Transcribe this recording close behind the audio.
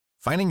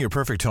Finding your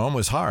perfect home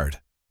was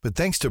hard, but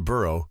thanks to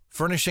Burrow,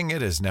 furnishing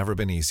it has never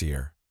been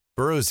easier.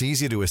 Burrow's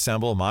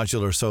easy-to-assemble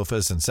modular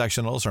sofas and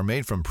sectionals are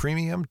made from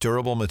premium,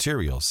 durable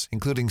materials,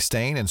 including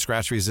stain and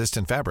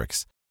scratch-resistant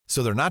fabrics.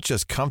 So they're not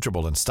just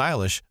comfortable and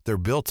stylish, they're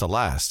built to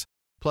last.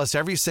 Plus,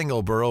 every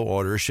single Burrow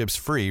order ships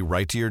free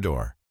right to your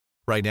door.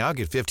 Right now,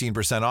 get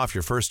 15% off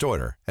your first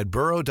order at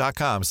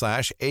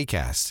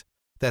burrow.com/ACAST.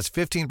 That's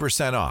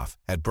 15% off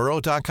at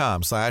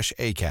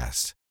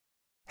burrow.com/ACAST.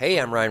 Hey,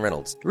 I'm Ryan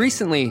Reynolds.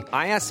 Recently,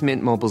 I asked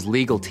Mint Mobile's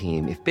legal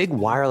team if big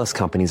wireless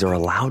companies are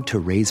allowed to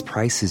raise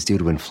prices due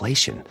to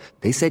inflation.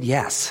 They said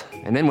yes.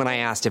 And then when I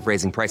asked if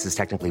raising prices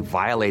technically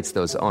violates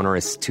those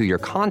onerous two-year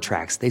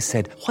contracts, they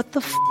said, "What the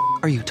f***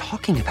 are you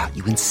talking about,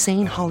 you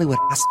insane Hollywood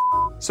ass?"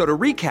 So to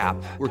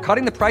recap, we're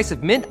cutting the price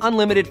of Mint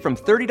Unlimited from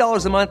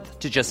 $30 a month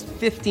to just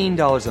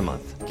 $15 a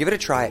month. Give it a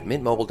try at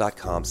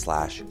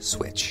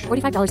mintmobile.com/switch.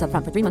 $45 up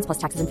front for 3 months plus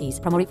taxes and fees.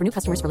 Promo rate for new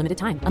customers for limited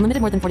time. Unlimited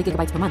more than 40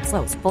 gigabytes per month.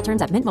 Slows full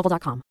terms at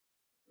mintmobile.com.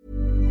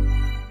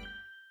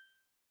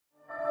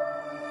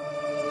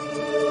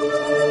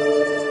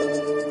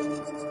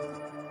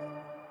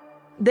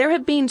 There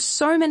have been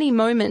so many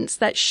moments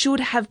that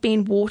should have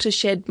been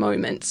watershed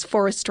moments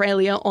for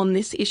Australia on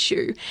this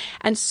issue.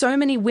 And so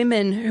many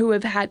women who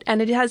have had,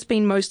 and it has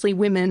been mostly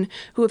women,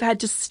 who have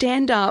had to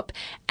stand up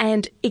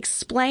and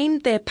explain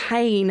their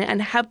pain and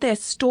have their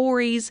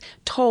stories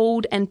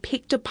told and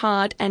picked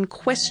apart and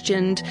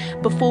questioned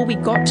before we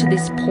got to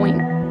this point.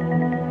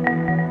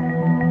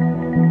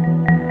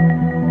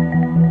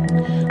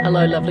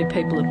 Hello, lovely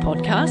people of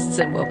podcasts,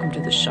 and welcome to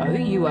the show.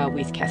 You are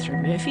with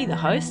Catherine Murphy, the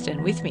host,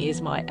 and with me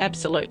is my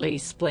absolutely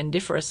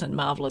splendiferous and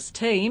marvellous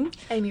team.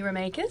 Amy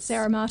Ramakis.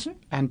 Sarah Martin.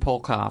 And Paul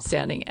Carr.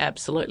 Sounding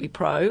absolutely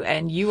pro.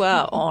 And you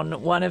are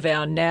on one of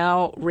our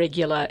now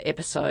regular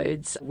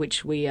episodes,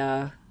 which we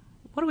are...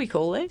 What do we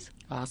call these?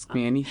 Ask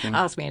Me Anything.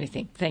 Ask Me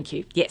Anything. Thank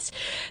you. Yes.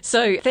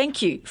 So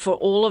thank you for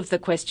all of the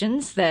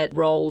questions that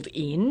rolled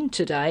in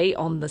today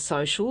on the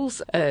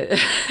socials.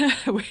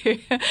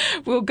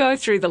 We'll go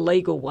through the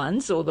legal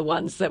ones, or the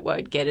ones that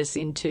won't get us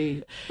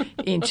into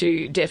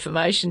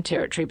defamation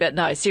territory. But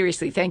no,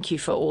 seriously, thank you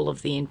for all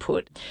of the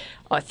input.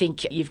 I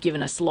think you've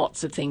given us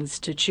lots of things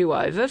to chew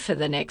over for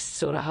the next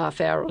sort of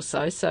half hour or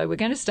so. So we're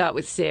going to start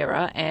with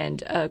Sarah,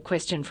 and a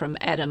question from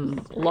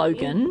Adam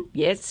Logan.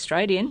 Yes,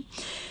 straight in.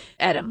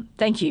 Adam,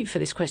 thank you for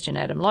this question,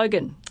 Adam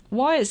Logan.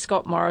 Why is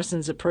Scott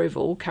Morrison's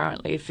approval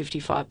currently at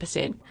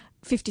 55%?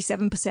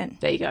 57%.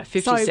 There you go,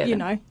 57. So, you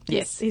know,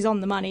 yes, he's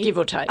on the money. Give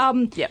or take.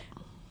 Yep.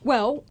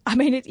 Well, I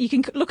mean, you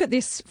can look at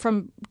this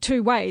from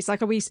two ways.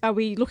 Like, are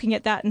we looking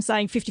at that and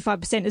saying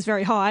 55% is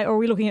very high, or are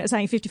we looking at it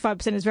saying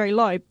 55% is very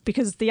low?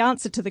 Because the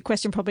answer to the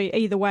question, probably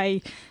either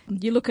way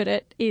you look at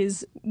it,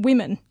 is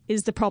women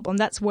is the problem.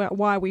 That's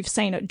why we've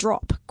seen it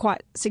drop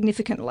quite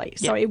significantly.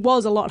 So It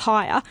was a lot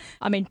higher.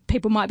 I mean,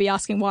 people might be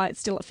asking why it's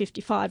still at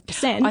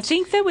 55%. I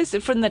think there was,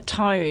 from the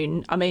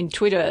tone, I mean,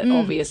 Twitter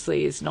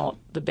obviously is not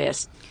the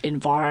best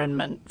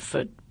environment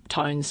for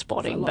tone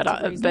spotting, but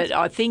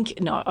I think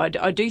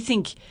I do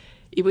think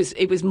it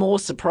was more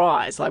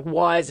surprise. Like,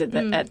 why is it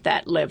that at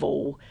that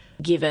level,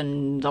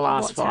 given the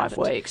last 5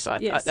 weeks?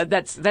 Yes.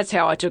 That's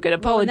how I took it.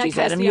 Apologies, well, in that case,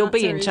 Adam. You'll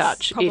be in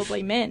touch.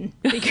 Probably men,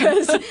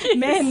 because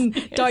men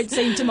don't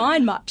seem to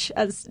mind much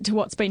as to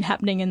what's been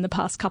happening in the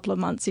past couple of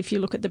months. If you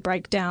look at the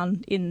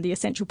breakdown in the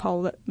Essential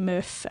poll that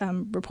Murph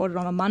reported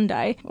on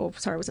Monday, or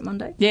sorry, was it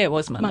Monday? Yeah, it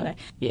was Monday.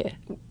 Yeah.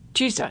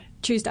 Tuesday.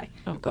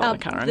 Oh, God, I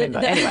can't remember.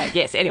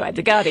 Anyway,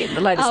 The Guardian,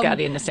 the latest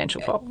Guardian Essential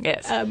poll,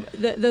 yes.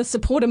 The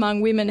support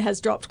among women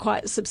has dropped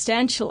quite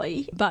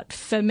substantially, but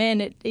for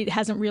men it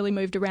hasn't really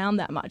moved around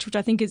that much, which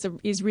I think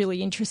is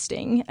really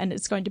interesting, and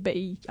it's going to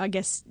be, I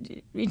guess,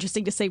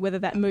 interesting to see whether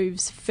that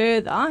moves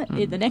further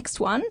in the next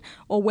one,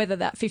 or whether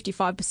that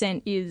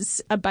 55%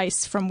 is a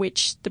base from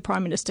which the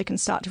Prime Minister can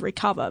start to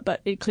recover.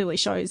 But it clearly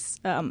shows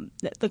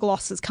that the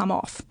gloss has come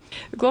off.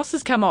 The gloss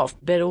has come off,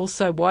 but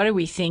also why do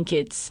we think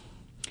it's...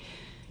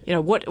 You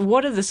know,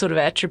 what are the sort of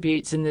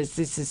attributes, and this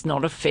is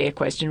not a fair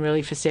question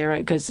really for Sarah,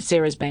 because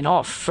Sarah's been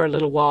off for a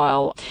little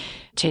while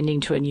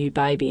tending to a new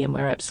baby, and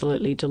we're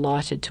absolutely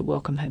delighted to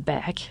welcome her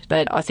back.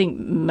 But I think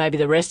maybe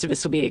the rest of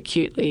us will be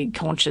acutely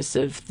conscious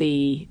of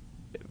the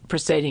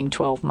preceding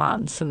 12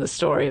 months and the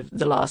story of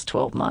the last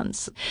 12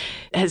 months.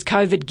 Has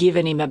COVID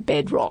given him a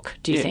bedrock,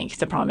 do you think,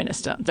 the Prime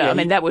Minister? I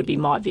mean, that would be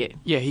my view.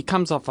 Yeah, he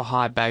comes off a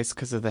high base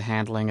because of the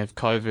handling of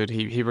COVID.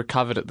 He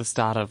recovered at the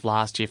start of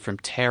last year from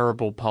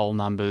terrible poll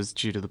numbers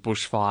due to the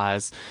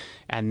bushfires.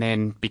 And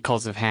then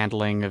because of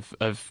handling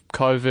of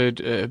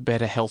COVID, a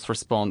better health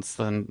response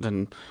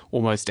than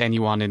almost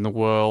anyone in the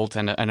world,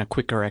 and a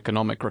quicker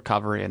economic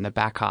recovery in the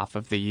back half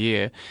of the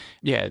year.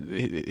 Yeah,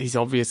 he's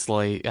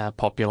obviously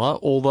popular,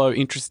 although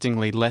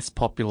interestingly less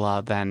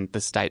popular than the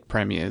state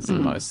premiers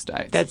in most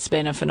states. That's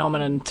been a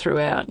phenomenon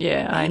throughout.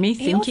 Yeah, Amy,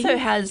 He also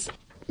has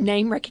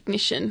name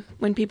recognition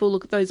when people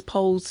look at those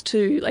polls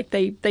too. Like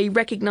they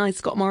recognise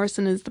Scott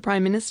Morrison as the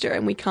Prime Minister,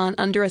 and we can't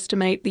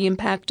underestimate the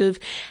impact of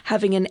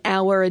having an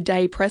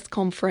hour-a-day press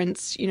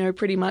conference,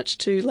 pretty much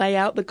to lay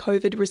out the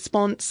COVID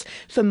response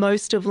for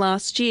most of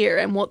last year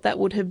and what that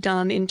would have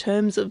done in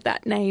terms of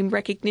that name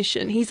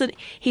recognition.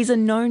 He's a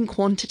known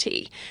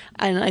quantity.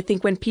 And I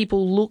think when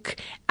people look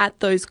at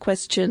those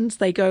questions,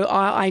 they go,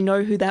 I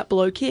know who that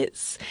bloke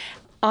is.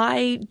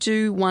 I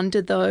do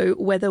wonder, though,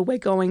 whether we're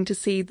going to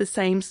see the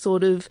same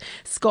sort of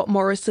Scott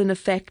Morrison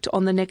effect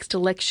on the next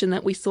election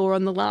that we saw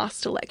on the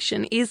last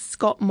election. Is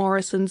Scott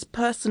Morrison's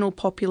personal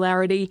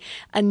popularity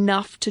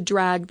enough to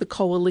drag the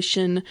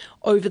coalition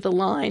over the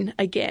line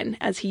again,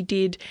 as he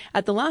did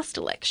at the last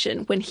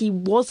election when he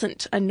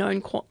wasn't a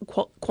known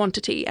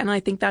quantity? And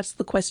I think that's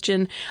the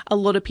question a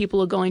lot of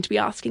people are going to be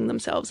asking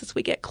themselves as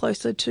we get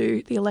closer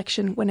to the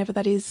election, whenever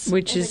that is.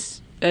 Which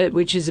is a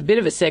bit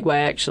of a segue,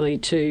 actually,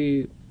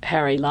 to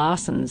Harry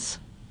Larson's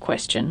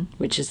question,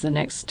 which is the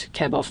next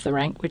cab off the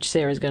rank, which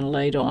Sarah's going to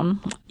lead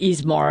on.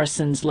 Is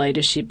Morrison's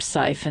leadership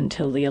safe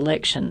until the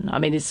election? I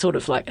mean, it's sort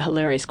of like a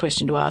hilarious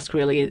question to ask,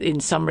 really, in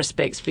some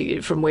respects,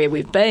 from where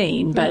we've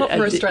been. But not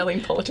for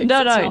Australian politics.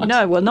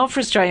 No, well, not for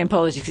Australian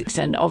politics.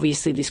 And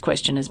obviously this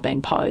question has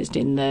been posed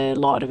in the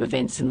light of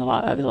events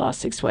over the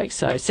last 6 weeks.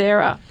 So,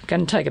 Sarah,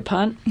 going to take a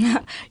punt?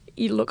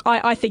 Look,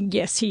 I think,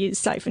 yes, he is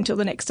safe until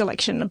the next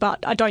election,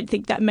 but I don't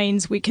think that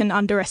means we can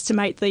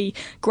underestimate the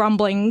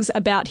grumblings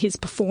about his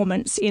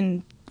performance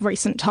in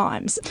recent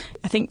times.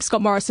 I think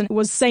Scott Morrison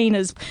was seen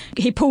as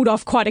he pulled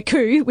off quite a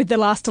coup with the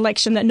last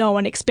election that no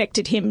one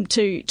expected him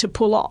to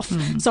pull off.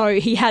 So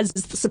he has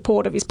the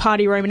support of his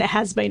party room, and it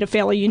has been a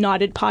fairly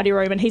united party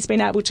room, and he's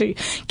been able to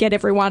get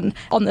everyone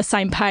on the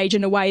same page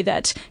in a way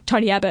that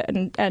Tony Abbott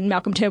and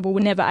Malcolm Turnbull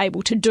were never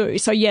able to do.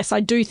 So yes,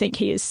 I do think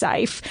he is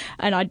safe,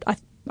 and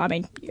I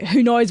mean,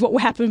 who knows what will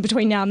happen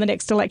between now and the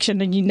next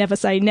election, and you never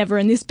say never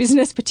in this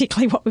business,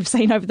 particularly what we've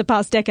seen over the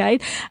past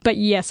decade. But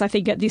yes, I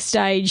think at this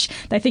stage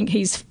they think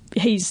he's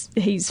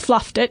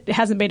fluffed it. It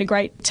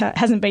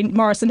hasn't been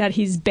Morrison at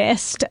his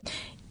best.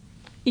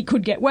 It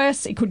could get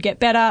worse, it could get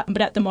better, but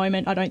at the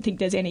moment I don't think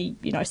there's any,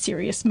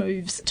 serious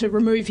moves to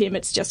remove him.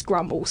 It's just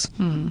grumbles.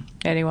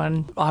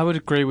 Anyone? I would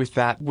agree with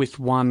that, with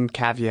one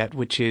caveat,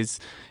 which is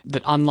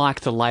that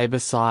unlike the Labor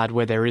side,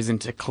 where there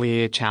isn't a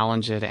clear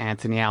challenger to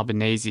Anthony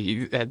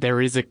Albanese,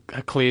 there is a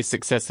clear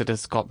successor to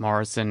Scott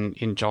Morrison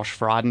in Josh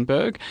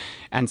Frydenberg.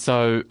 And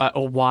so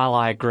while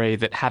I agree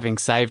that having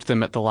saved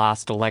them at the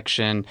last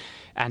election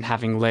and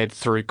having led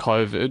through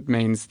COVID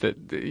means that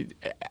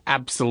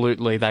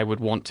absolutely they would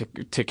want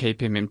to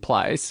keep him in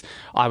place,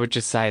 I would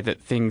just say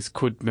that things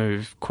could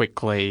move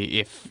quickly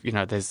if,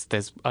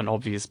 there's an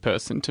obvious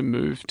person to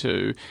move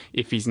to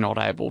if he's not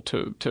able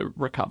to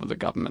recover the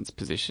government's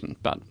position.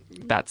 But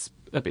that's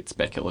a bit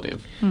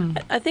speculative.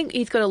 I think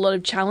he's got a lot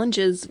of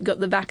challenges. Got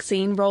the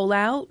vaccine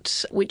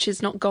rollout, which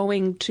is not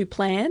going to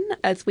plan,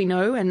 as we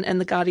know,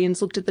 and the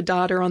Guardian's looked at the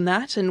data on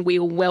that, and we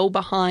are well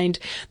behind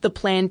the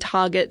planned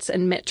targets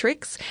and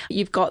metrics.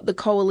 You've got the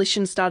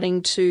coalition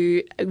starting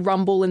to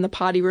rumble in the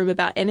party room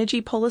about energy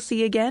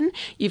policy again.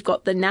 You've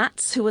got the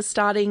Nats who are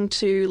starting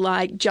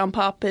to jump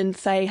up and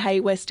say, hey,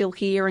 we're still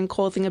here, and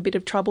causing a bit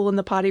of trouble in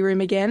the party room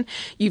again.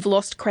 You've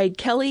lost Craig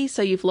Kelly,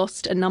 so you've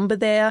lost a number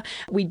there.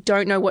 We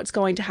don't know what's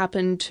going to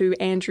happen to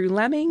Andrew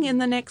Laming in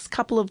the next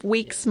couple of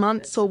weeks,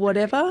 months or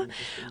whatever,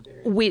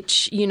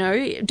 which,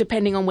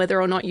 depending on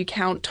whether or not you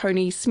count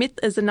Tony Smith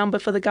as a number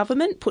for the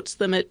government, puts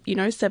them at,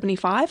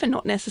 75 and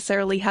not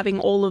necessarily having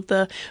all of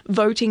the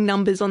voting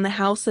numbers on the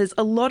House. There's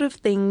a lot of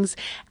things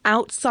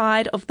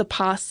outside of the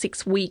past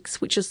 6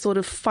 weeks which are sort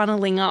of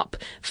funneling up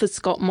for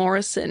Scott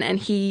Morrison, and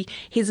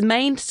his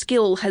main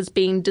skill has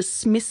been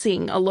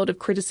dismissing a lot of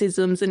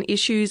criticisms and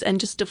issues and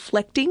just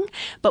deflecting,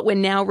 but we're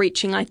now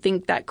reaching, I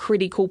think, that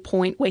critical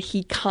point where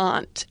he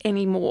can't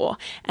anymore.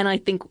 And I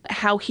think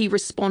how he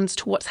responds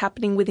to what's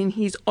happening within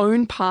his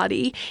own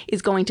party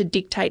is going to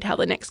dictate how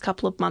the next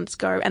couple of months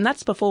go. And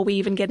that's before we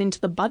even get into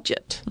the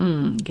budget.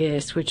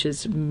 Yes, which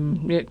is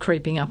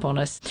creeping up on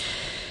us.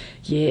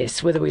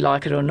 Yes, whether we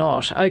like it or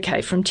not.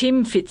 Okay, from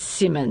Tim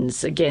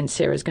Fitzsimmons. Again,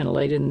 Sarah's going to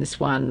lead in this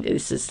one.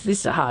 This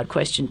is a hard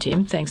question,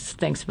 Tim. Thanks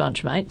a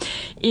bunch, mate.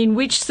 In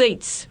which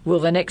seats will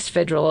the next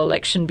federal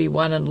election be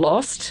won and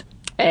lost?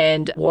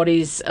 And what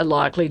is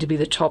likely to be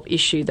the top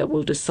issue that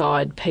will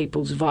decide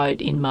people's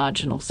vote in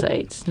marginal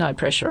seats? No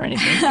pressure or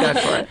anything. Go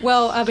for it.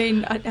 Well, I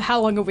mean,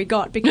 how long have we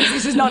got? Because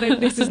this is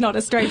not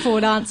a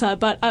straightforward answer.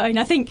 But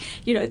I think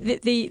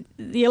the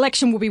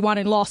election will be won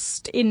and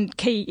lost in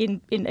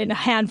a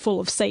handful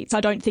of seats. I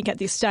don't think at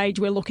this stage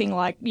we're looking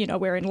like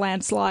we're in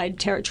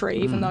landslide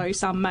territory, even though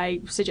some may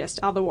suggest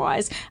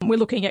otherwise. We're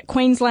looking at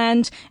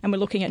Queensland and we're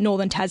looking at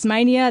Northern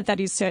Tasmania.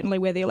 That is certainly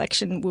where the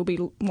election will be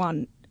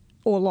won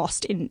or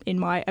lost, in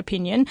my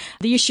opinion.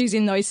 The issues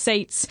in those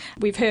seats,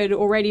 we've heard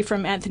already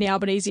from Anthony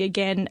Albanese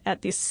again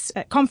at this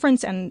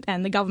conference and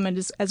the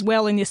government as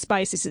well in this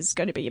space. This is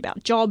going to be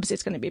about jobs.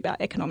 It's going to be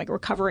about economic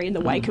recovery in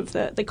the wake of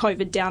the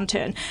COVID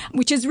downturn,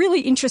 which is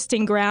really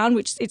interesting ground,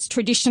 which it's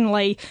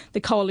traditionally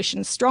the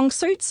coalition's strong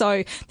suit.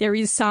 So there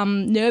is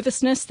some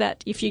nervousness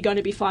that if you're going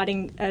to be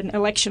fighting an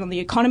election on the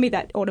economy,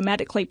 that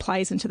automatically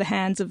plays into the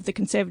hands of the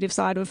Conservative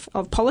side of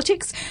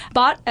politics.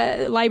 But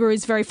Labor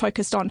is very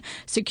focused on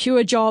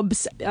secure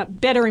jobs,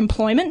 better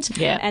employment,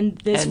 and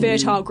there's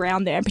fertile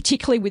ground there, and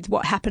particularly with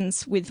what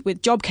happens with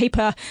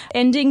JobKeeper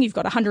ending. You've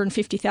got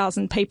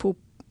 150,000 people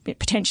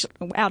potentially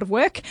out of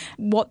work,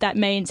 what that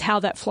means,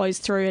 how that flows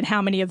through, and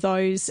how many of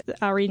those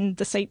are in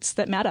the seats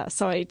that matter.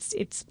 So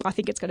it's I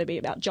think it's going to be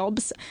about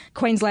jobs.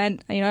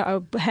 Queensland,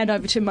 I'll hand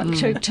over to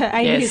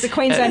Amy, who's the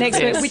Queensland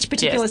expert. Which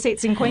particular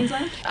seats in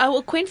Queensland?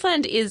 Well,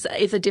 Queensland is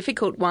a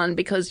difficult one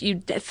because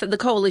the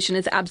coalition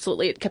is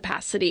absolutely at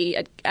capacity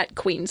at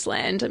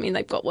Queensland. I mean,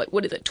 they've got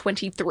what is it,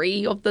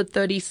 23 of the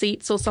 30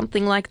 seats or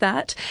something like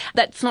that.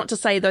 That's not to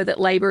say though that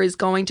Labor is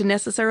going to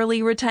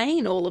necessarily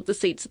retain all of the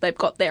seats that they've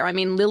got there. I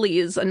mean, Lilly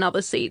is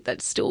another seat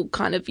that's still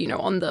kind of,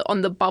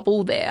 on the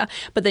bubble there.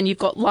 But then you've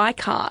got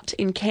Leichhardt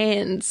in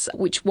Cairns,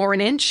 which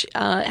Warren Entsch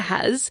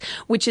has,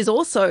 which is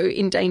also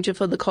in danger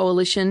for the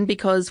coalition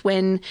because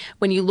when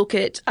you look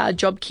at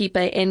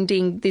JobKeeper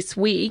ending this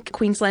week,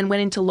 Queensland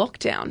went into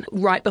lockdown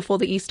right before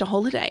the Easter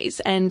holidays.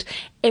 And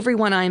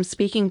everyone I am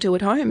speaking to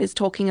at home is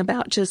talking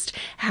about just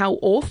how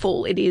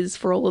awful it is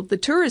for all of the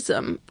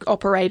tourism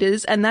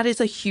operators. And that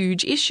is a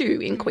huge issue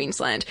in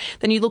Queensland.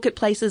 Then you look at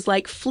places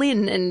like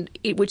Flynn,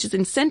 which is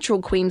in central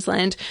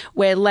Queensland,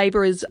 where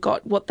Labor has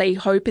got what they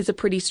hope is a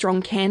pretty strong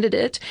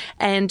candidate,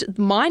 and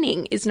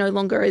mining is no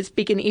longer as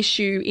big an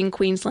issue in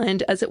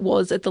Queensland as it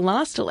was at the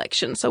last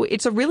election. So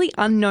it's a really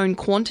unknown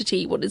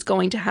quantity what is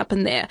going to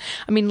happen there.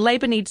 I mean,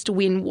 Labor needs to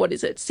win,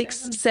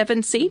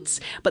 7 seats,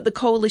 but the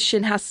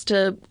coalition has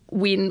to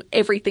win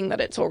everything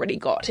that it's already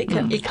got. It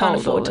can't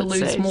afford to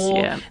lose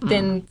more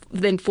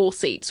than 4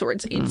 seats, or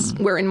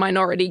we're in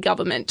minority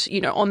government,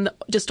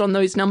 just on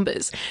those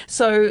numbers.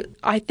 So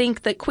I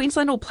think that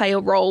Queensland will play a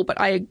role, but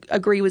I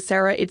agree with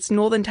Sarah. It's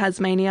Northern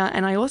Tasmania,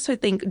 and I also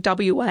think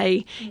WA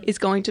is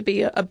going to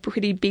be a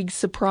pretty big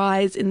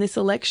surprise in this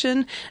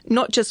election,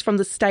 not just from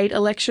the state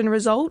election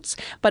results,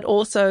 but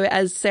also,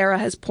 as Sarah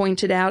has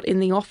pointed out in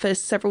the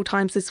office several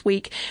times this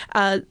week,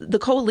 the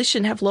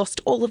coalition have lost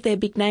all of their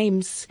big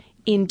names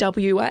in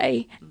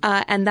WA,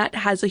 and that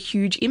has a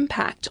huge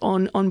impact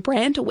on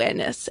brand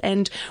awareness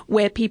and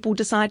where people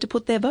decide to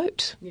put their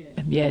vote.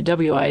 Yeah,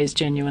 WA is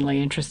genuinely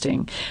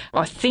interesting.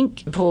 I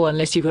think, Paul,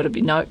 unless you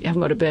haven't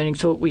got a burning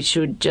thought, we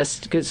should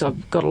just, because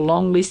I've got a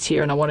long list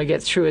here and I want to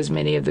get through as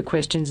many of the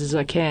questions as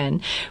I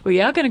can.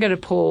 We are going to go to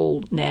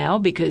Paul now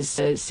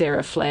because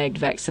Sarah flagged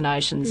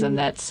vaccinations, and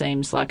that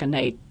seems like a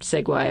neat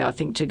segue, I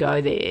think, to go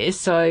there.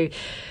 So,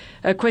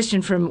 a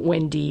question from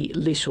Wendy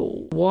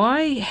Little.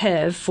 Why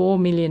have 4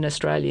 million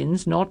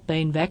Australians not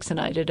been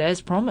vaccinated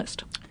as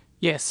promised?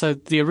 Yeah, so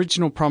the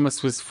original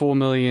promise was 4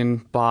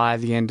 million by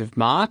the end of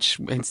March.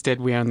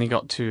 Instead, we only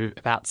got to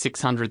about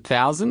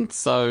 600,000,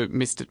 so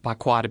missed it by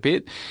quite a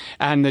bit.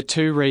 And the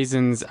two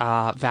reasons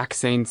are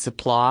vaccine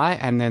supply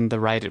and then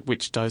the rate at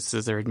which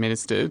doses are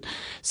administered.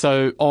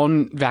 So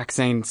on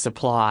vaccine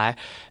supply,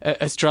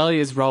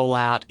 Australia's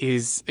rollout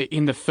is,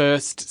 in the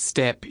first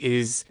step,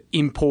 is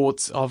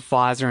imports of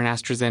Pfizer and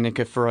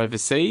AstraZeneca for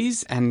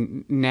overseas,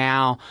 and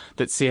now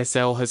that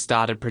CSL has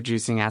started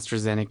producing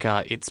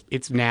AstraZeneca,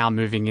 it's now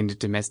moving into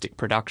domestic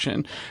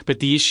production. But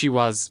the issue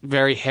was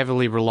very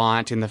heavily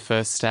reliant in the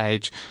first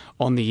stage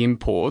on the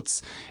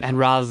imports, and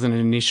rather than an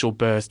initial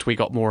burst, we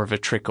got more of a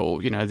trickle.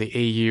 The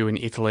EU and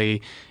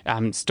Italy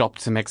stopped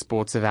some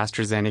exports of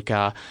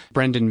AstraZeneca.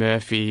 Brendan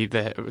Murphy,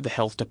 the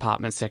Health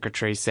Department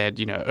Secretary,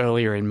 said,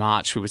 earlier in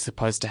March we were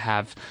supposed to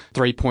have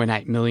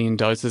 3.8 million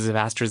doses of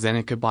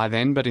AstraZeneca by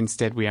then, but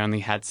instead we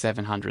only had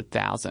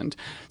 700,000.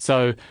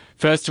 So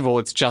first of all,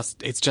 it's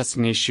just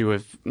an issue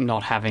of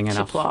not having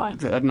enough supply,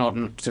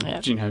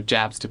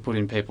 jabs to put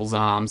in people's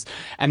arms,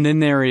 and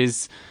then there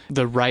is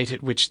the rate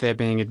at which they're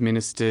being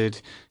administered.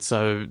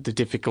 So the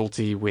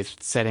difficulty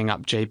with setting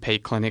up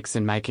GP clinics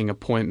and making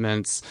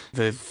appointments.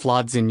 The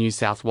floods in New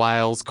South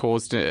Wales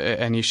caused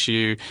an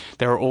issue.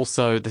 There are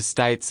also, the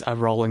states are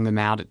rolling them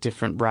out at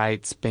different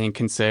rates, being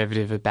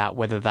conservative about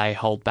whether they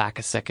hold back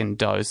a second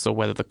dose or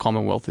whether the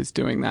Commonwealth is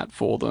doing that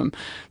for them.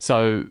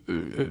 So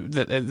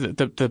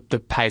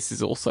the pace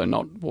is also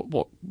not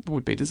what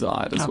would be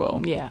desired as well.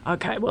 Yeah,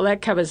 okay. Well,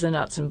 that covers the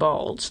nuts and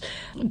bolts.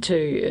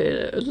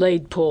 To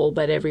lead Paul,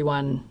 but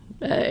everyone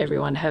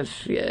have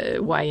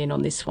weigh in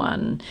on this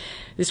one.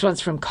 This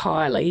one's from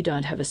Kylie,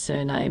 don't have a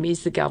surname.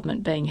 Is the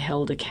government being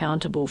held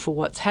accountable for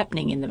what's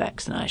happening in the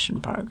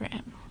vaccination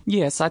program?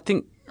 Yes, I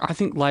think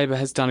Labor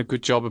has done a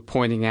good job of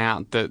pointing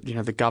out that,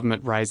 the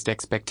government raised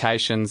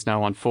expectations. No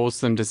one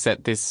forced them to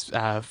set this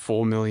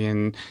 4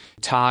 million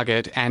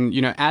target. And,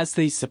 as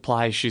these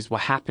supply issues were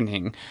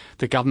happening,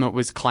 the government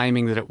was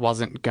claiming that it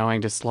wasn't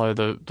going to slow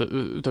the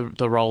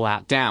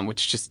rollout down,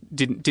 which just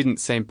didn't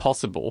seem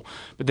possible.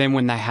 But then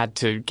when they had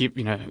to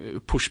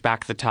push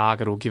back the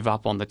target or give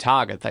up on the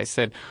target, they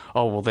said,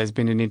 oh, well, there's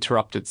been an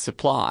interrupted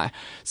supply.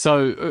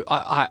 So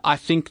I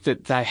think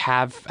that they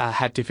have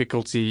had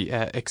difficulty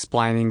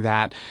explaining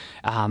that.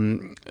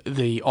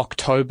 The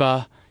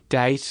October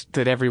date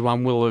that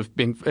everyone will have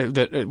been,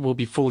 that it will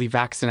be fully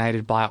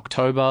vaccinated by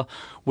October,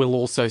 will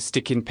also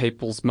stick in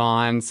people's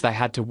minds. They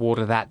had to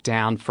water that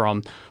down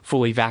from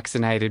fully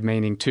vaccinated,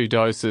 meaning 2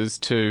 doses,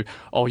 to,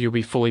 oh, you'll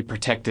be fully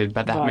protected,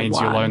 but that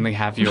means you'll only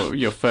have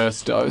your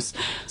first dose.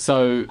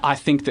 So I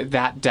think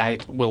that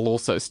date will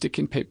also stick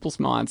in people's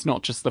minds,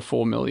 not just the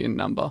 4 million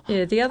number.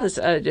 Yeah, the others,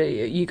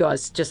 you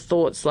guys, just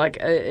thoughts,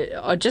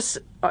 I just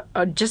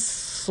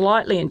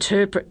slightly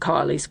interpret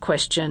Kylie's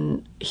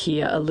question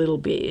here a little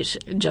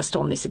bit, just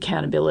on this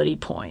accountability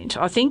point.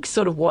 I think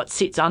sort of what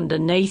sits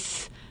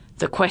underneath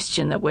the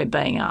question that we're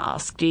being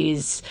asked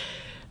is,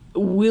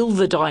 will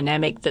the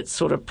dynamic that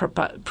sort of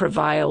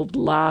prevailed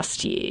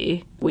last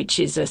year, which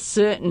is a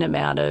certain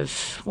amount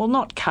of, well,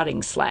 not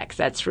cutting slack,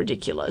 that's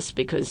ridiculous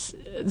because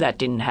that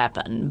didn't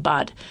happen,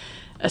 but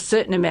a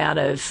certain amount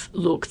of,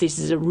 look, this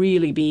is a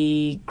really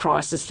big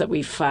crisis that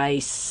we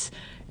face,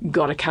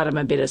 got to cut them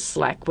a bit of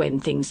slack when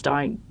things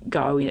don't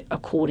go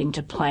according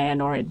to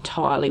plan or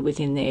entirely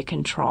within their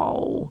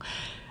control.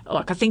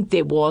 I think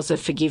there was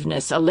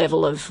a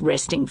level of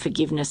resting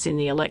forgiveness in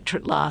the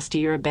electorate last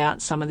year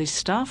about some of this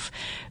stuff.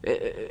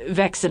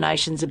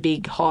 Vaccination's a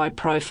big,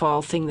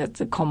 high-profile thing that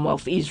the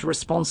Commonwealth is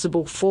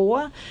responsible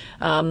for.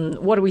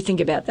 What do we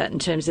think about that in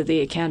terms of the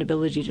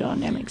accountability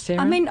dynamics,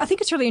 Sarah? I think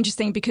it's really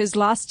interesting because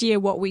last year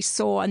what we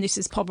saw, and this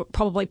is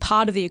probably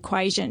part of the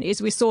equation,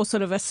 is we saw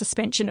sort of a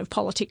suspension of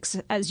politics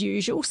as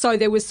usual. So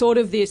there was sort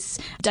of this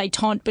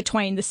détente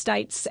between the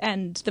states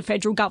and the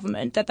federal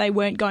government that they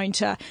weren't going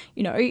to,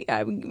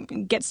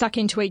 get stuck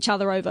into each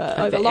other over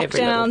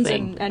lockdowns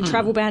and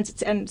travel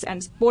bans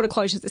and border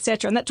closures,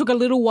 etc. And that took a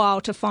little while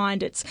to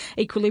find its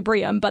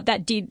equilibrium, but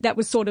that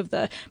was sort of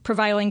the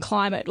prevailing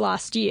climate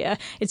last year.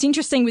 It's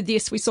interesting with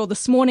this, we saw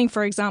this morning,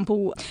 for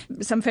example,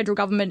 some federal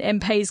government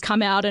MPs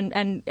come out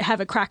and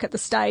have a crack at the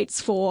states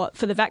for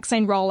the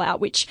vaccine rollout,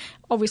 which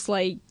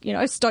obviously,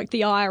 stoked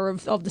the ire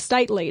of the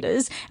state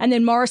leaders. And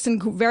then Morrison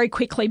very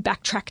quickly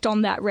backtracked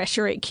on that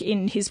rhetoric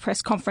in his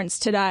press conference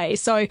today.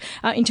 So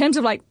in terms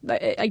of, I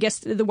guess,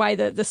 the way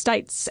that the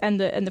states and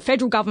the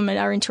federal government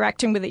are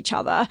interacting with each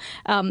other,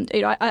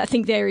 I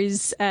think there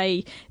is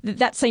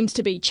that seems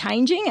to be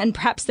changing, and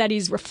perhaps that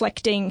is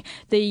reflecting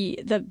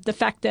the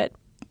fact that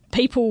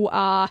people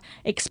are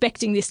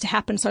expecting this to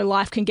happen so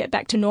life can get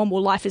back to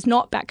normal. Life is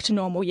not back to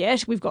normal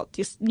yet. We've got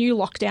this new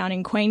lockdown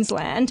in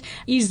Queensland.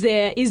 Is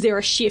there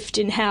a shift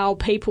in how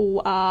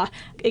people are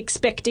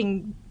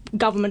expecting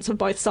governments of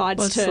both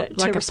sides to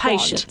respond?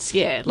 Patience,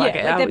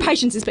 their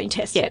patience has been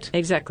tested. Yeah,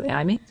 exactly,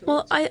 Amy.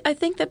 Well, I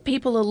think that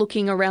people are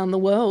looking around the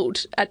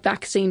world at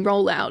vaccine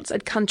rollouts,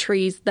 at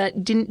countries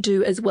that didn't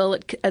do as well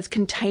as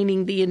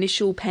containing the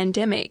initial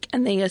pandemic,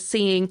 and they are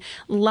seeing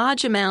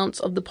large amounts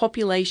of the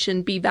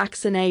population be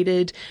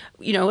vaccinated,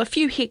 a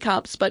few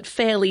hiccups, but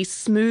fairly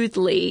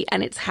smoothly,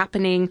 and it's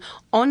happening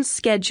on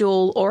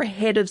schedule or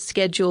ahead of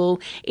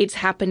schedule. It's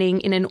happening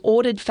in an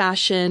ordered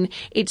fashion.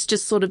 It's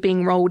just sort of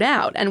being rolled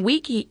out. And we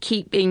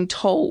keep being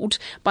told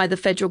by the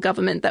federal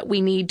government that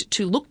we need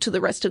to look to the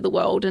rest of the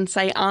world and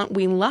say, aren't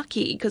we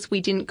lucky because we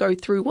didn't go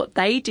through what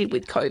they did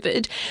with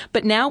COVID?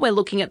 But now we're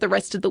looking at the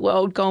rest of the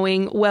world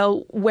going,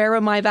 well, where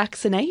are my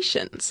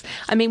vaccinations?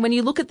 I mean, when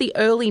you look at the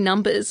early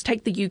numbers,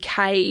 take the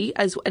UK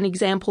as an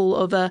example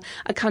of a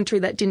country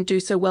that didn't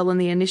do so well in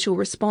the initial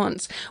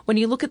response. When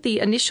you look at the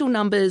initial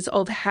numbers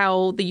of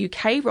how the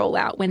UK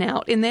rollout went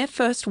out, in their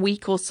first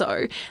week or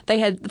so, they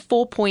had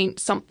 4 point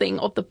something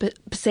of the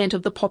percent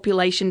of the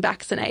population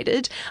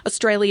vaccinated.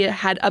 Australia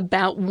had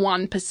about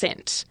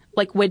 1%.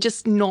 We're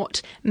just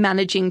not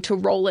managing to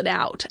roll it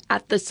out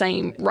at the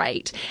same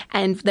rate.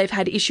 And they've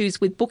had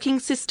issues with booking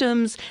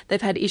systems.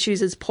 They've had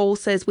issues, as Paul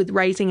says, with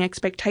raising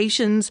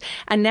expectations.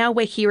 And now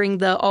we're hearing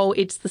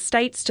it's the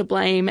states to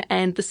blame,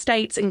 and the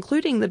states,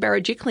 including the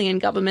Berejiklian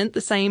government,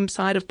 the same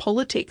side of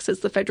politics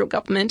as the federal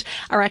government,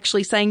 are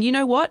actually saying, you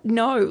know what?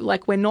 No,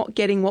 we're not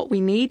getting what we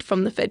need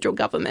from the federal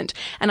government.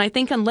 And I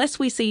think unless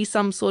we see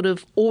some sort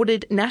of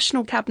ordered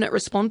national cabinet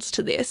response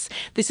to this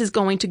is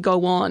going to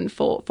go on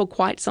for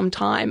quite some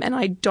time. And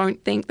I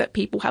don't think that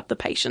people have the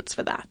patience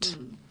for that.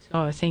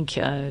 I think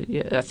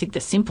the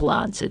simple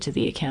answer to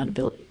the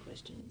accountability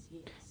question is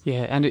yes.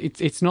 Yeah, and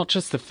it's not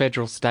just the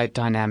federal-state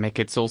dynamic,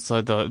 it's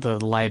also the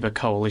Labor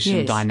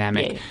coalition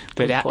dynamic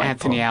that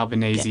Anthony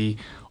Albanese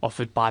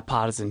offered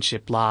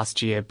bipartisanship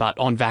last year, but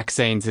on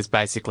vaccines has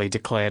basically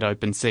declared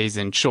open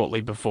season.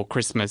 Shortly before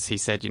Christmas, he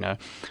said,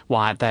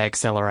 why aren't they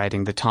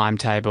accelerating the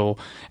timetable?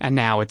 And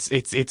now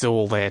it's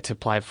all there to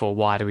play for.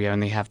 Why do we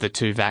only have the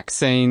 2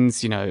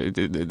 vaccines?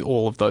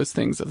 All of those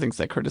things are things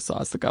they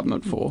criticise the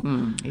government for.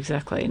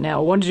 Exactly.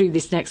 Now, I want to do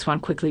this next one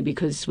quickly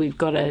because we've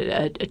got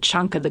a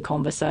chunk of the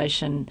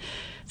conversation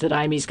that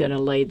Amy's going to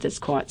lead that's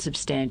quite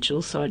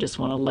substantial, so I just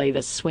want to leave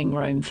a swing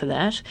room for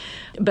that.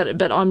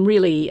 But I'm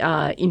really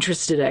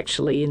interested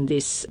actually in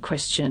this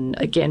question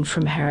again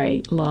from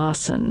Harry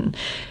Larson,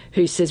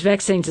 who says,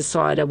 vaccines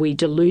aside, are we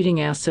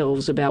deluding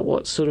ourselves about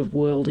what sort of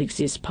world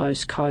exists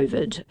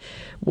post-COVID?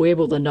 Where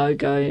will the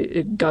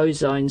no-go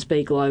zones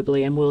be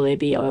globally, and will there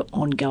be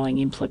ongoing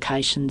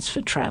implications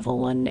for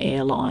travel and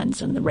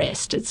airlines and the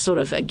rest? It's sort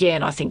of,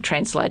 again, I think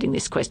translating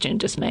this question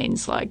just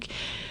means like,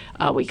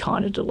 are we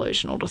kind of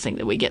delusional to think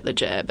that we get the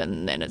jab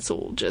and then it's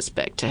all just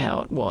back to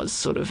how it was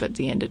sort of at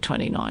the end of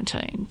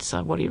 2019?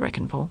 So what do you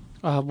reckon, Paul?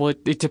 Well,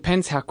 it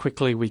depends how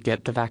quickly we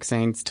get the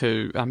vaccines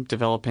to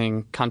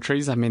developing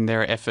countries. I mean,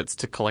 there are efforts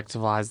to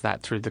collectivise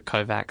that through the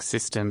COVAX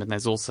system, and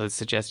there's also a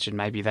suggestion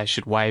maybe they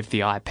should waive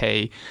the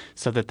IP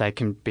so that they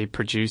can be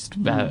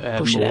produced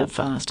push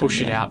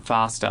it out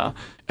faster.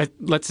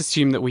 Let's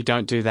assume that we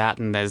don't do that,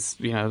 and there's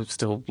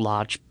still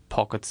large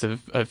pockets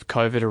of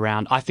COVID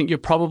around. I think you're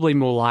probably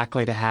more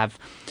likely to have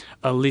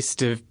a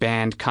list of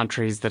banned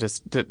countries that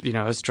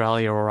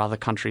Australia or other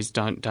countries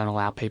don't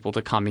allow people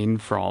to come in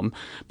from,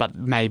 but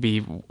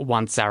maybe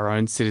once our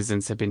own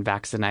citizens have been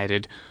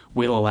vaccinated,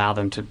 we'll allow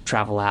them to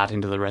travel out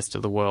into the rest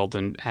of the world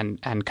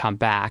and come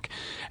back.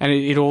 And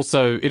it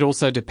also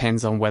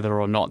depends on whether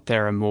or not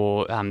there are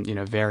more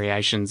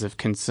variations of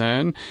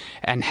concern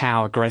and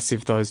how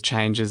aggressive those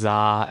changes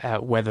are,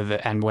 whether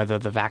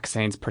the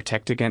vaccines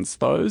protect against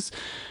those,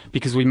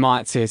 because we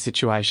might see a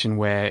situation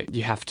where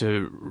you have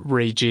to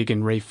rejig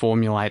and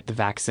reformulate the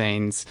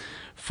vaccines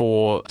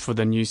for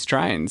the new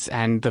strains,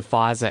 and the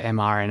Pfizer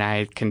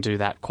mRNA can do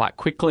that quite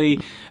quickly.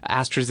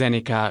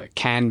 AstraZeneca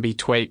can be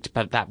tweaked,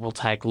 but that will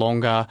take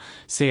longer.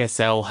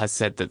 CSL has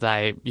said that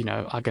they,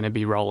 are going to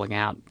be rolling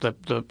out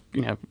the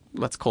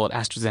let's call it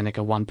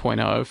AstraZeneca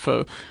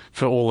 1.0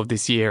 for all of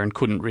this year, and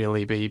couldn't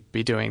really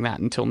be doing that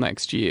until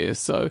next year.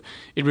 So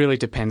it really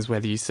depends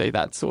whether you see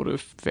that sort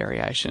of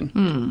variation.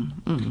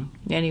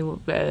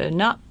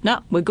 No,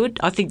 we're good.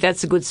 I think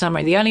that's a good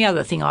summary. The only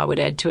other thing I would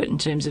add to it in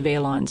terms of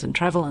airlines and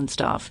travel and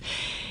stuff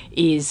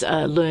is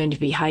learned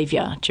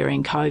behaviour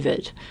during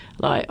COVID.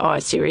 Like, I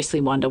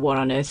seriously wonder what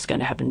on earth is going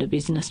to happen to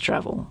business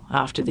travel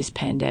after this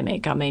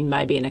pandemic. I mean,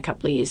 maybe in a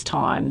couple of years'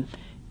 time,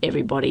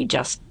 everybody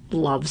just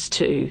loves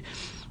to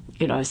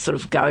sort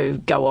of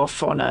go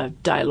off on a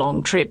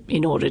day-long trip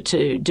in order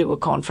to do a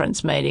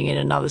conference meeting in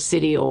another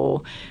city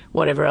or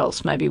whatever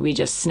else. Maybe we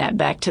just snap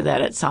back to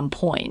that at some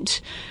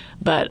point.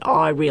 But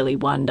I really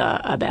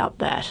wonder about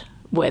that,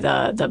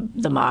 whether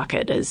the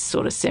market has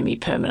sort of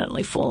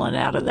semi-permanently fallen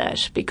out of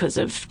that because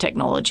of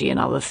technology and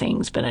other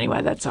things. But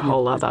anyway, that's a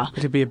whole other...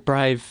 It'd be a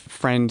brave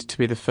friend to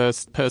be the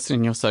first person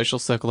in your social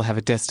circle to have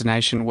a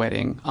destination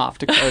wedding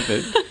after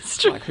COVID. That's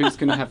true. Like, who's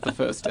going to have the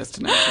first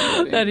destination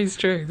wedding? That is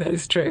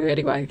true.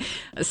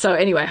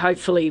 Anyway,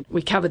 hopefully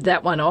we covered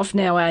that one off.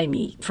 Now,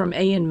 Amy, from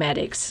Ian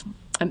Mannix.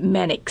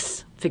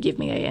 Forgive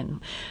me,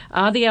 Ian.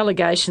 Are the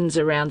allegations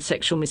around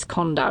sexual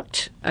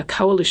misconduct a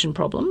coalition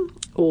problem,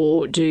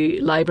 or do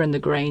Labor and the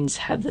Greens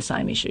have the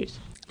same issues?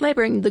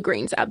 Labor and the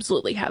Greens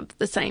absolutely have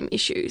the same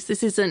issues.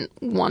 This isn't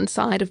one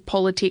side of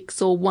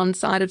politics or one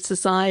side of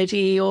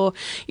society or,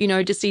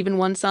 just even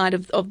one side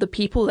of the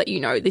people that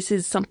This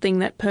is something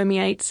that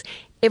permeates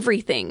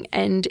everything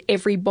and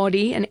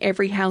everybody and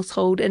every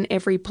household and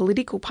every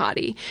political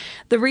party.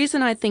 The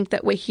reason I think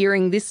that we're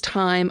hearing this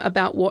time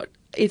about what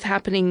is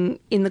happening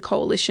in the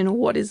coalition, or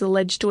what is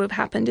alleged to have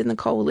happened in the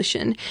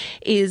coalition,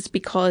 is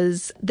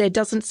because there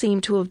doesn't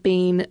seem to have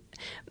been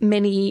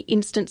many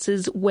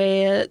instances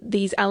where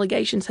these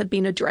allegations had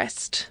been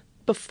addressed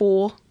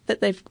before that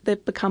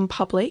they've become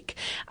public,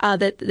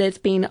 that there's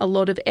been a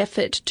lot of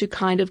effort to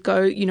kind of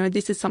go,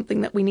 this is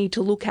something that we need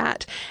to look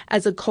at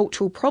as a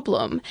cultural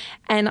problem.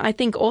 And I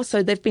think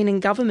also they've been in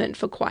government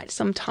for quite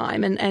some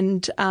time,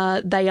 and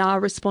they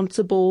are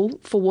responsible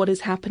for what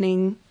is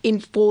happening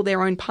for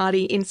their own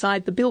party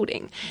inside the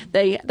building.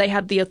 They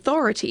have the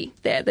authority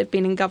there. They've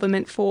been in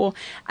government for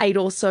 8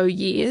 or so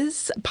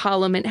years.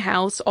 Parliament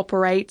House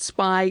operates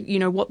by,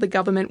 what the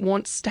government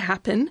wants to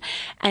happen.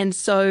 And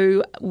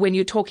so when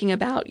you're talking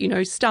about,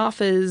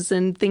 staffers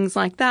and things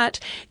like that,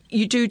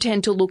 you do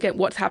tend to look at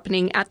what's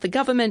happening at the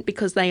government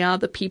because they are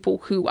the people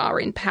who are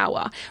in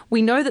power.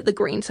 We know that the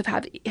Greens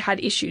have had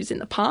issues in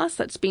the past.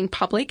 That's been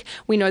public.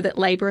 We know that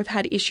Labor have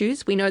had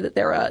issues. We know that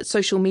there are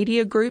social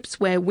media groups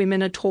where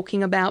women are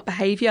talking about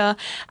behaviour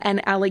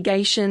and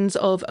allegations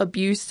of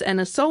abuse and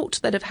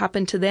assault that have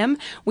happened to them.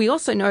 We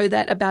also know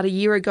that about a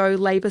year ago,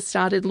 Labor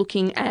started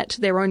looking at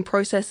their own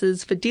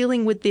processes for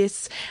dealing with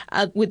this,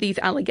 with these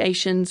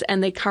allegations,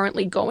 and they're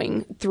currently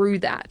going through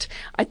that.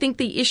 I think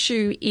the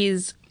issue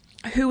is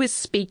who is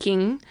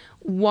speaking,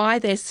 why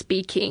they're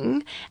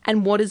speaking,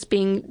 and what is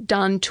being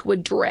done to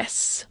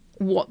address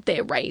what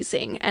they're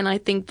raising. And I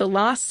think the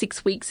last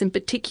 6 weeks in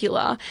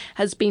particular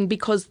has been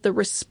because the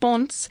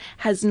response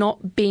has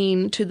not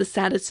been to the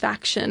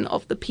satisfaction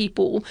of the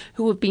people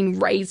who have been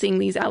raising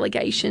these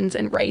allegations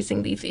and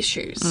raising these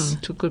issues.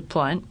 It's a good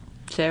point.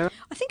 Sarah?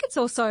 I think it's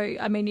also,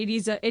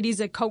 it is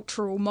a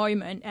cultural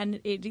moment, and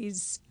it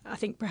is, I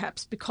think,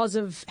 perhaps because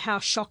of how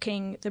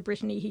shocking the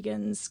Brittany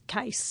Higgins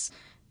case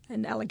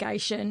and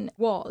allegation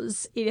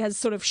was, it has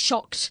sort of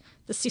shocked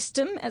the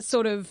system as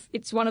sort of,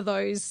 it's one of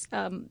those,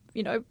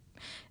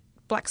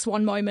 black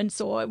swan moments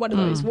or one of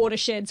those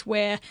watersheds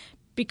where,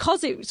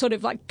 because it sort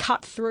of like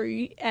cut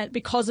through, and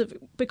because of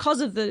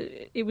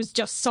it was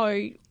just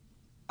so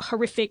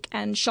horrific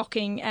and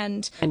shocking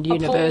and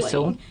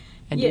universal appalling.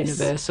 and Yes.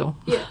 universal.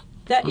 Yeah,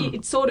 that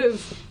it sort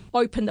of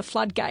opened the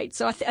floodgates.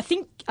 So I don't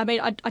think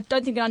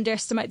I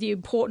underestimate the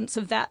importance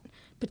of that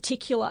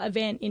particular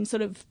event in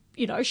sort of,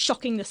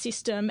 shocking the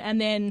system,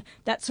 and then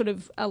that sort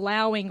of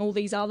allowing all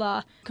these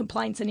other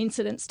complaints and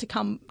incidents to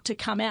come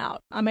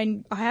out. I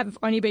mean, I have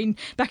only been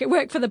back at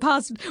work for the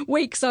past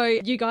week, so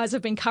you guys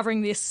have been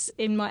covering this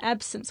in my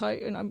absence. So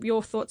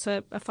your thoughts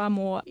are far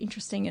more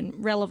interesting and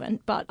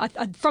relevant. But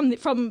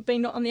from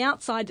being on the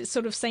outside, it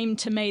sort of seemed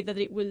to me that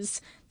it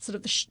was sort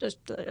of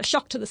a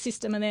shock to the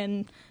system,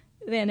 and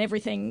then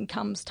everything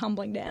comes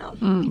tumbling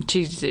down.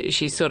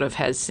 She sort of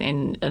has,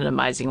 in an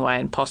amazing way,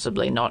 and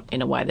possibly not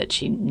in a way that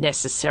she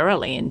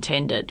necessarily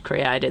intended,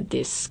 created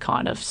this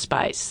kind of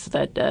space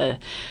that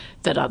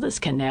others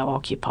can now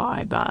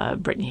occupy.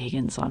 Brittany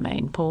Higgins,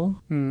 Paul?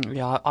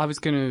 Yeah, I was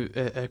going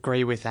to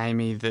agree with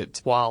Amy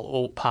that while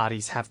all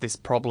parties have this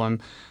problem,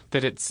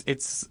 that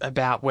it's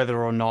about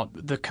whether or not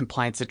the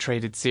complaints are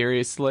treated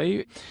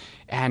seriously.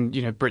 And,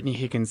 Brittany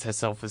Higgins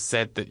herself has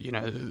said that,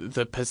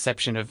 the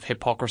perception of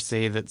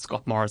hypocrisy that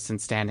Scott Morrison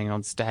standing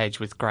on stage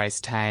with Grace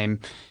Tame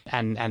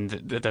and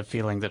the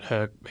feeling that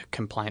her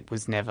complaint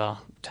was never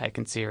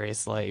taken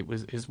seriously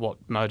is what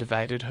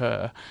motivated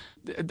her.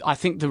 I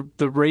think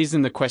the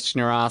reason the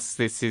questioner asks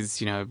this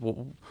is,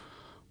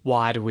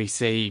 why do we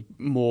see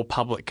more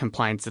public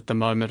complaints at the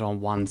moment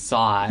on one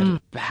side?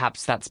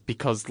 Perhaps that's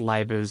because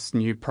Labor's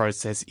new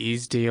process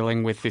is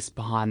dealing with this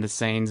behind the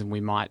scenes, and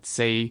we might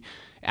see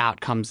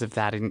outcomes of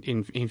that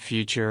in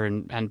future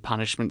and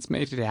punishments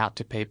meted out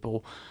to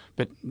people.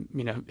 But,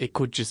 it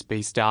could just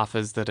be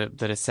staffers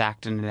that are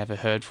sacked and never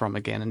heard from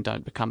again and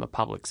don't become a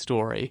public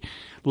story.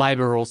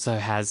 Labor also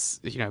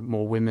has,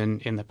 more women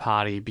in the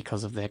party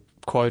because of their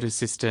quota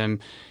system,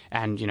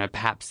 and,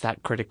 perhaps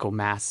that critical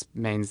mass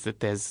means that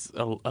there's,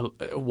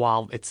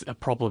 while it's a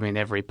problem in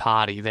every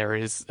party, there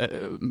is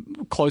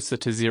closer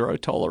to zero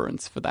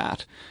tolerance for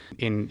that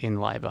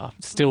in Labor.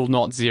 Still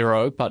not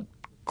zero, but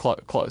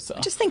closer.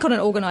 I just think on an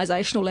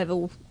organisational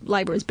level,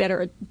 Labor is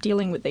better at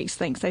dealing with these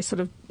things. They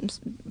sort of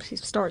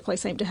historically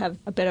seem to have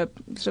a better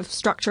sort of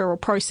structure or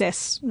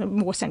process,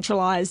 more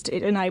centralised.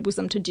 It enables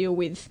them to deal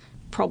with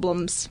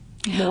problems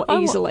more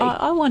easily.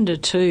 I wonder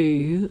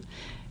too,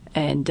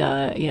 and,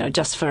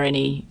 just for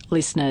any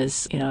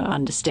listeners,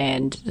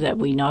 understand that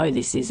we know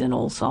this is an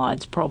all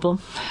sides problem,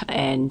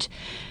 and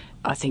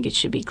I think it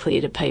should be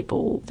clear to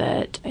people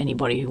that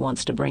anybody who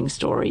wants to bring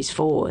stories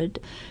forward,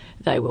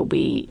 they will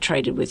be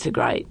treated with a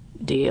great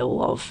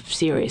deal of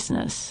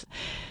seriousness.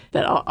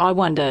 But I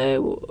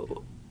wonder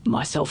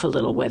myself a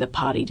little whether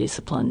party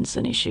discipline's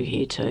an issue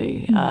here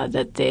too.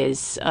 That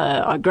there's,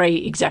 I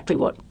agree exactly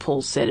what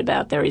Paul said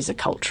about there is a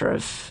culture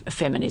of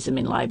feminism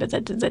in Labor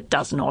that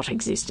does not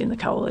exist in the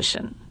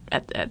coalition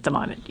at the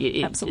moment.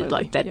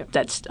 Absolutely.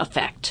 That's a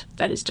fact.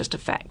 That is just a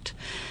fact.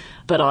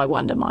 But I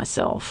wonder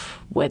myself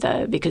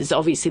whether, because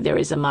obviously there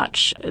is the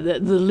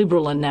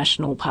Liberal and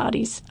National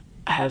parties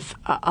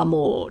are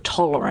more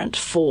tolerant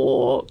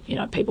for,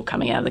 people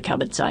coming out of the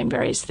cupboard saying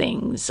various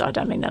things. I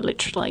don't mean that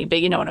literally, but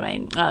you know what I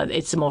mean.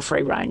 It's a more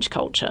free-range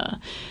culture.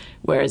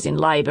 Whereas in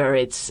Labor,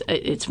 it's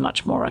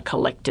much more a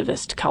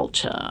collectivist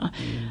culture.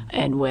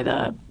 And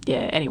whether,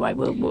 anyway,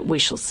 we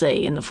shall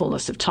see in the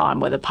fullness of time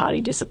whether party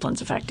discipline's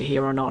a factor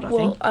here or not, I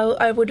think. Well,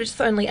 I would just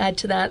only add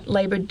to that,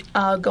 Labor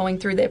are going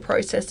through their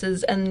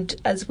processes, and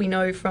as we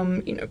know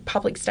from,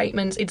 public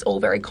statements, it's all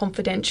very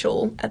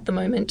confidential at the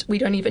moment. We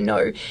don't even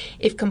know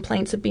if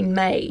complaints have been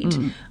made.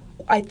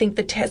 I think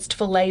the test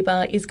for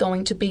Labor is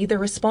going to be the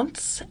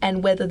response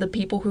and whether the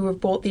people who have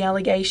brought the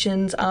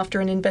allegations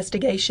after an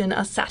investigation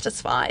are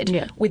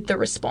satisfied with the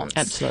response.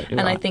 Absolutely.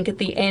 And right. I think at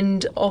the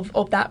end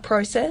of that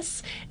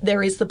process,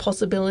 there is the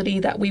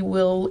possibility that we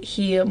will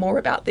hear more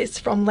about this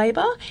from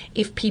Labor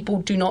if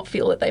people do not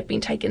feel that they've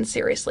been taken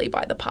seriously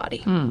by the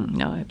party.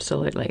 No,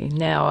 absolutely.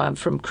 Now,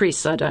 from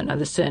Chris, I don't know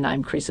the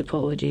surname, Chris,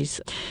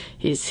 apologies.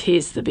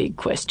 Here's the big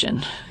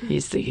question.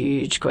 Here's the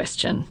huge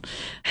question.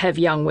 Have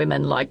young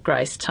women like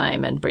Grace Tame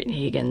and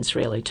Brittany Higgins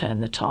really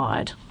turned the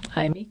tide?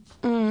 Amy?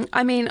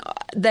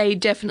 They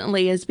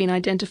definitely, as been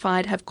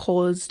identified, have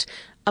caused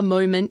a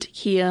moment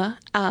here,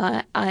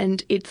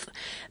 and it's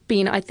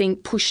been, I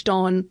think, pushed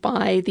on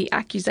by the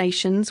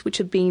accusations, which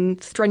have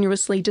been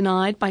strenuously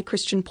denied by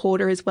Christian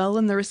Porter as well.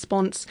 And the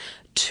response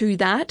to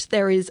that,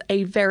 there is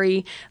a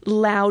very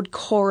loud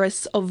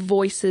chorus of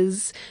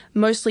voices,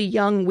 mostly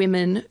young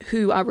women,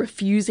 who are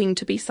refusing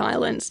to be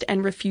silenced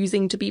and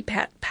refusing to be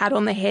pat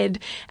on the head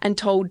and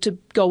told to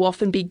go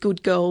off and be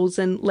good girls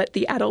and let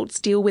the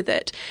adults deal with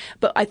it.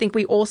 But I think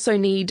we also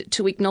need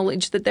to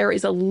acknowledge that there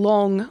is a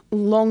long,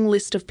 long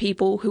list of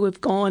people who have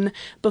gone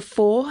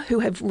before, who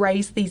have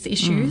raised these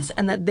issues,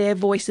 and that their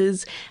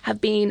voices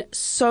have been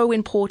so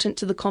important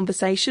to the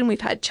conversation.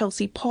 We've had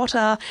Chelsea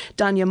Potter,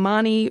 Danya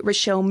Mani,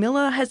 Rochelle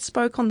Miller has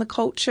spoke on the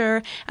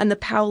culture and the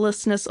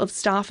powerlessness of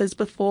staffers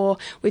before.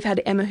 We've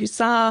had Emma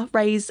Hussar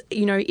raise,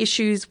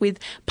 issues with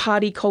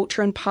party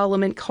culture and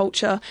parliament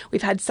culture.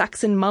 We've had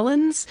Saxon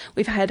Mullins.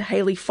 We've had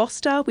Hayley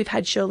Foster. We've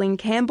had Shirlene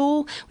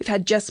Campbell. We've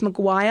had Jess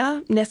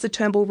Maguire, Nessa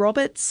Turnbull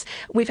Roberts.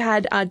 We've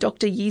had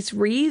Dr. Yiz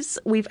Reeves.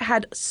 We've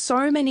had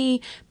so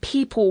many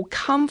people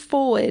come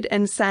forward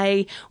and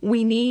say,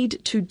 we need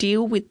to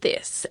deal with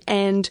this.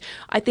 And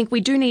I think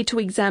we do need to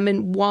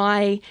examine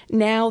why,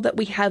 now that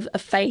we have a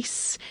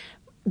face,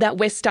 that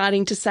we're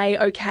starting to say,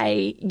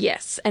 okay,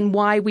 yes, and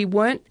why we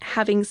weren't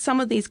having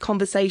some of these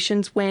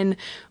conversations when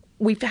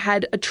we've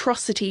had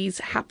atrocities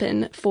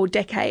happen for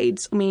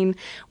decades. I mean,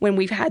 when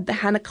we've had the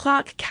Hannah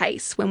Clark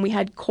case, when we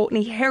had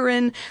Courtney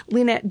Heron,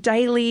 Lynette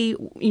Daly,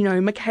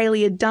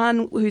 Michaela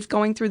Dunn, who's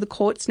going through the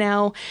courts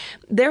now,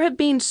 there have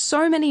been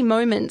so many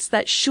moments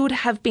that should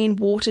have been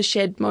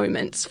watershed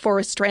moments for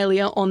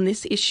Australia on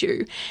this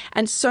issue.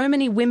 And so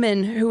many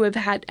women who have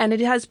had, and it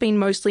has been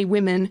mostly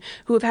women,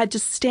 who have had to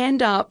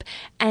stand up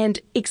and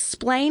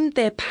explain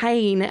their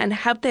pain and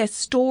have their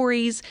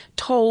stories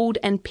told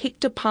and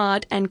picked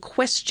apart and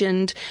questioned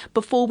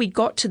before we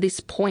got to this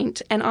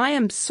point. And I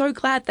am so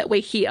glad that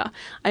we're here.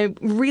 I'm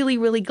really,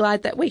 really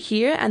glad that we're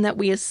here and that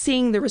we are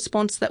seeing the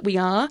response that we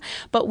are,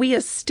 but we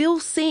are still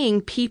seeing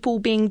people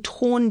being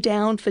torn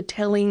down for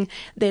telling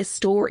their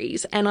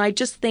stories. And I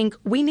just think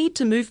we need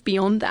to move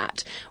beyond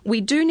that.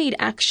 We do need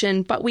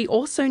action, but we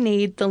also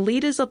need the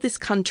leaders of this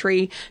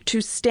country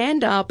to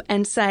stand up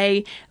and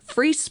say,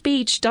 free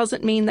speech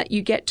doesn't mean that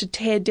you get to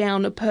tear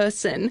down a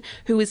person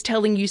who is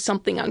telling you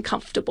something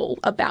uncomfortable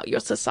about your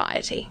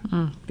society.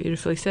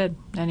 Beautifully said.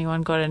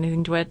 Anyone got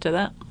anything to add to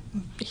that?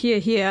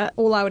 Here.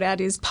 All I would add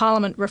is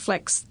Parliament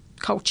reflects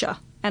culture.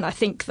 And I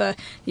think the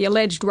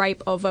alleged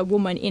rape of a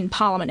woman in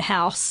Parliament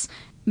House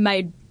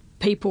made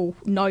people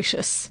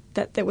notice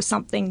that there was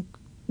something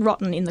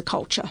rotten in the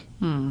culture.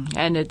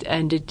 And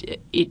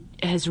it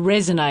has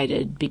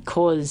resonated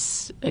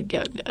because,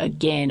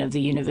 again, of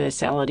the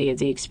universality of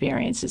the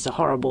experience. It's a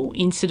horrible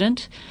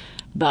incident,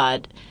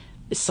 but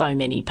so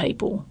many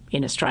people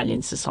in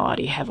Australian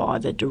society have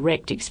either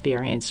direct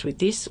experience with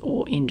this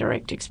or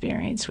indirect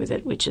experience with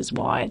it, which is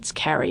why it's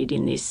carried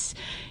in this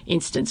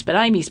instance. But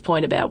Amy's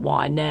point about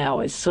why now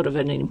is sort of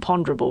an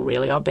imponderable,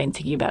 really. I've been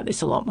thinking about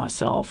this a lot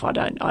myself. I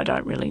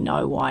don't really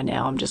know why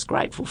now. I'm just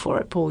grateful for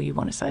it. Paul, you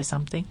want to say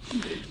something?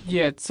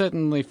 Yeah, it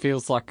certainly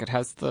feels like it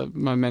has the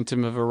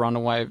momentum of a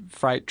runaway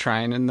freight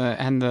train, and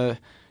the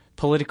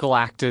political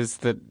actors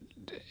that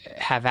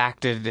have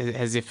acted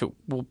as if it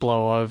will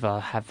blow over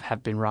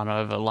have been run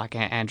over. Like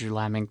Andrew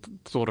Laming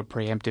thought a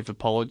preemptive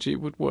apology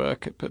would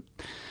work, but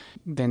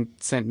then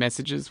sent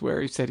messages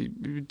where he said he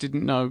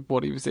didn't know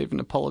what he was even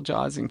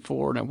apologising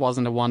for, and it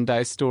wasn't a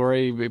one-day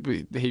story.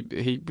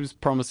 He was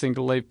promising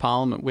to leave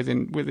Parliament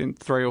within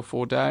 3 or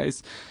 4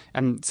 days,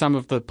 and some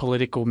of the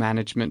political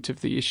management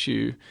of the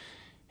issue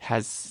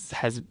has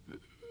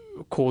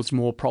caused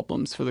more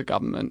problems for the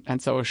government,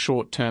 and so a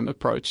short-term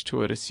approach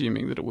to it,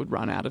 assuming that it would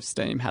run out of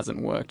steam,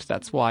 hasn't worked.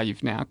 That's why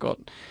you've now got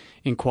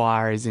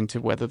inquiries into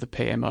whether the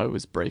PMO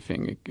was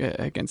briefing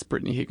against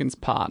Brittany Higgins'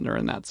 partner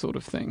and that sort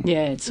of thing.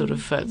 Yeah, it's sort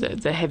of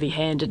the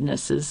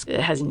heavy-handedness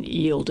hasn't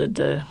yielded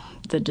the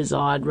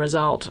desired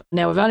result.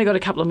 Now, we've only got a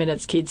couple of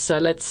minutes, kids, so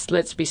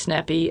let's be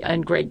snappy.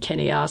 And Greg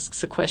Kenny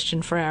asks a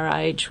question for our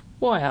age.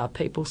 Why are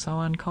people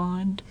so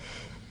unkind?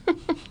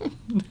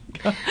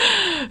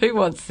 Who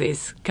wants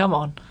this? Come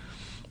on.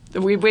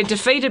 We're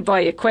defeated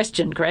by your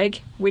question, Greg.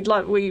 We'd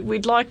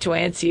like to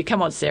answer you.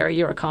 Come on, Sarah,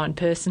 you're a kind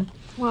person.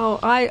 Well,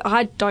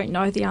 I don't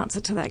know the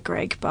answer to that,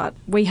 Greg, but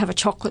we have a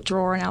chocolate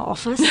drawer in our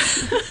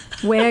office.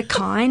 We're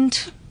kind.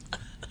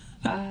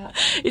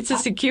 It's a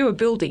secure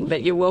building,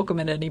 but you're welcome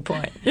at any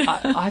point.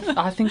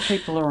 I think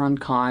people are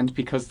unkind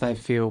because they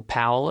feel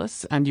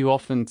powerless, and you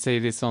often see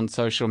this on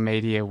social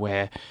media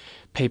where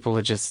people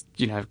are just,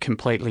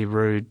 completely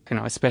rude,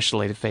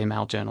 especially to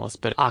female journalists,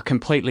 but are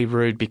completely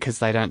rude because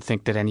they don't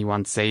think that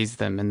anyone sees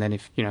them. And then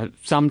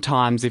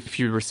sometimes if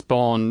you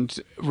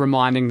respond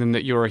reminding them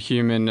that you're a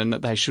human and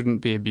that they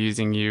shouldn't be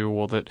abusing you,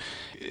 or that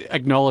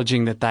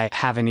acknowledging that they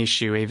have an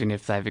issue, even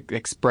if they've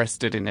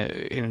expressed it in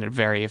a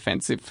very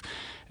offensive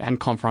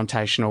and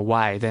confrontational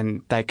way,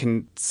 then they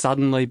can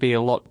suddenly be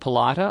a lot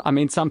politer. I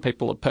mean, some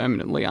people are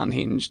permanently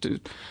unhinged.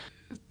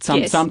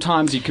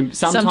 Sometimes you can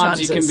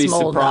be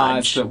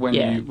surprised that when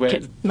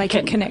you make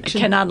a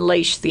connection, can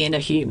unleash the inner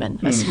human.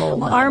 A small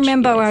nudge. I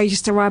remember I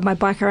used to ride my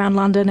bike around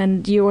London,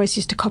 and you always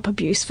used to cop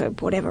abuse for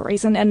whatever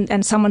reason.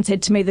 And someone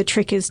said to me, the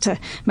trick is to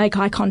make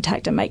eye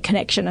contact and make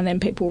connection, and then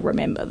people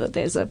remember that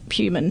there's a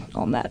human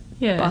on that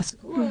bus.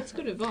 Well, that's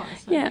good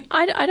advice. Yeah,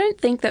 I don't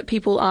think that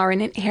people are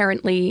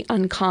inherently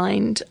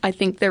unkind. I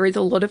think there is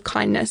a lot of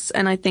kindness,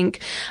 and I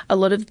think a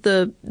lot of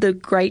the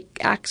great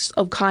acts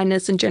of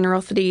kindness and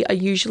generosity are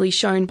usually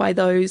shown known by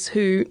those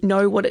who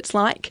know what it's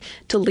like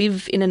to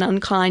live in an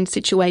unkind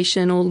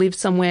situation or live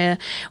somewhere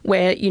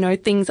where, you know,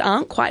 things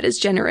aren't quite as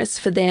generous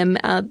for them.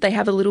 They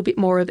have a little bit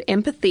more of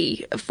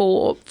empathy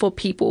for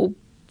people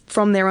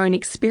from their own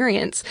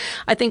experience.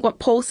 I think what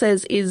Paul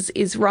says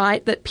is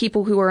right, that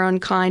people who are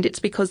unkind, it's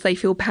because they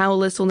feel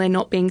powerless or they're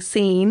not being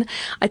seen.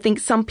 I think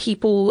some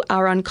people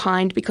are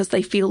unkind because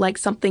they feel like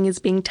something is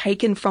being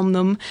taken from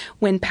them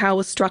when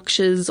power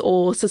structures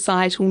or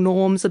societal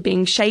norms are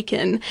being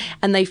shaken,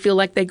 and they feel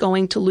like they're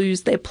going to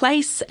lose their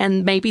place,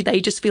 and maybe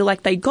they just feel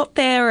like they got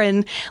there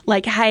and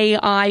like, hey,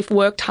 I've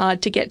worked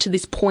hard to get to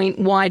this point.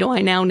 Why do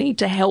I now need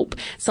to help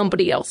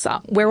somebody else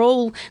up? We're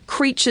all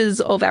creatures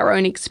of our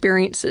own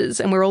experiences,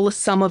 and we're all a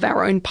sum of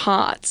our own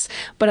parts.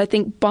 But I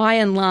think by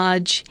and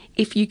large,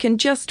 if you can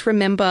just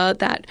remember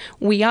that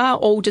we are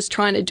all just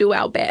trying to do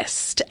our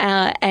best,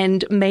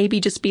 and maybe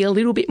just be a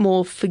little bit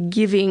more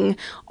forgiving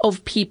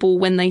of people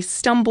when they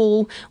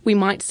stumble, we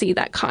might see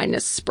that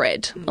kindness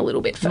spread a little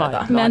bit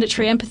further.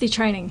 Mandatory empathy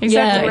training.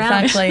 Exactly.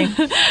 Yeah, exactly.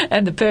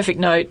 And the perfect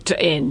note to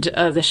end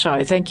the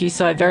show. Thank you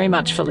so very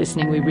much for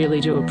listening. We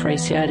really do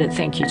appreciate it.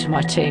 Thank you to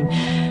my team,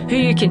 who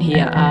you can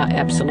hear are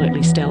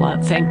absolutely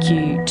stellar. Thank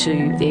you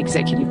to the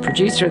executive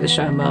producer of the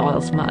show,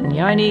 Miles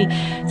Martignoni.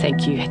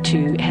 Thank you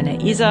to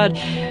Hannah Izzard.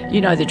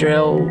 You know the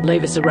drill.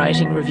 Leave us a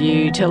rating,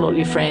 review, tell all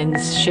your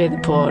friends, share the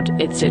pod,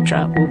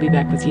 etc. We'll be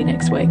back with you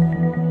next week.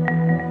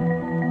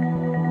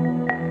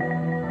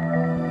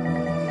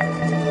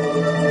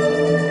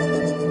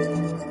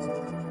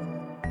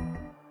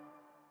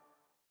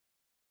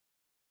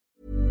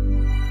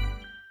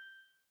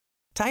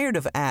 Tired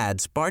of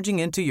ads barging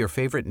into your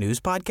favorite news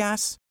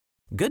podcasts?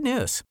 Good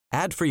news.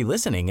 Ad-free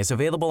listening is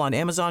available on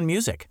Amazon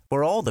Music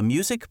for all the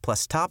music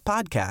plus top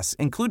podcasts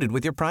included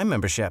with your Prime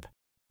membership.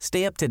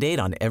 Stay up to date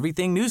on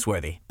everything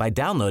newsworthy by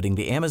downloading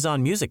the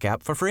Amazon Music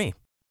app for free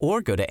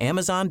or go to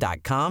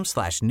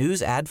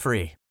amazon.com/news ad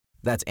free.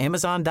 That's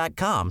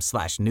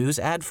amazon.com/news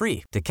ad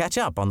free to catch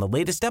up on the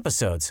latest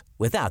episodes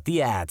without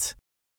the ads.